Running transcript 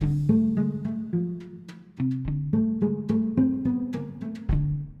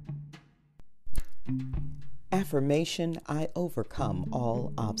affirmation, I overcome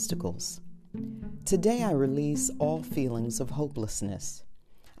all obstacles. Today I release all feelings of hopelessness.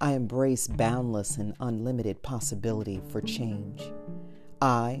 I embrace boundless and unlimited possibility for change.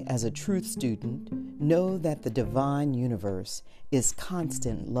 I, as a truth student, know that the divine universe is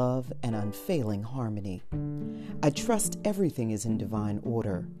constant love and unfailing harmony. I trust everything is in divine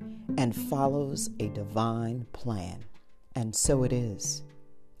order and follows a divine plan. And so it is.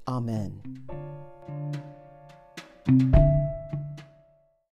 Amen.